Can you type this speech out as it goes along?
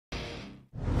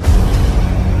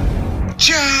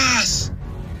Yes!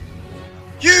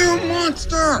 You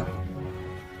monster!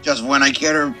 Just when I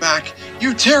get her back,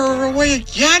 you tear her away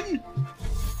again?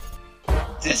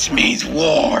 This means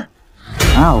war.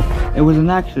 Ow, it was an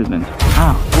accident.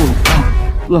 Ow, oh,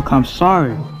 ow. Look, I'm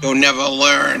sorry. You'll never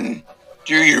learn,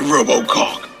 do you,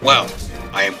 Robocock? Well,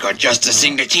 I have got just the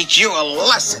thing to teach you a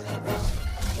lesson.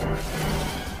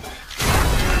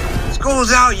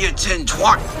 School's out, you tin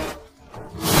twat.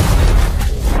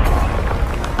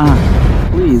 Ah,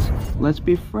 please, let's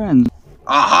be friends.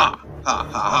 Aha! Ha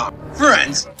ha ha.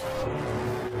 Friends?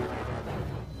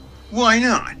 Why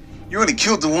not? You only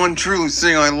killed the one true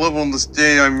thing I love on this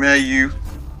day I met you.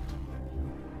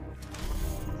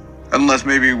 Unless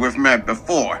maybe we've met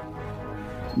before.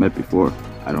 Met before?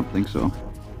 I don't think so.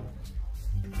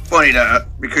 Funny that,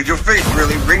 because your face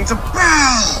really rings a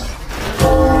bell!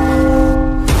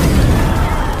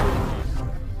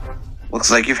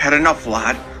 Looks like you've had enough,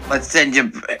 lad. Let's send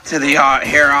you to the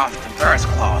hair off the first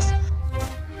class.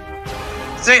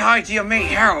 Say hi to your mate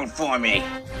Harold for me.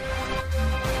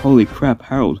 Holy crap,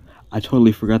 Harold. I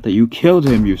totally forgot that you killed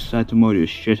him, you sanctimonious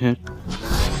shithead.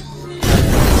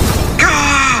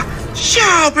 Gah!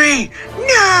 Shelby!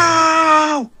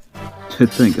 No! To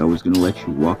think I was gonna let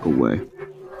you walk away.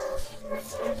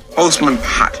 Postman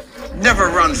Pat never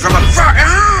runs from a fight.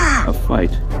 Ah! A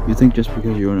fight? You think just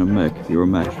because you're in a mech, you're a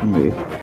match for me?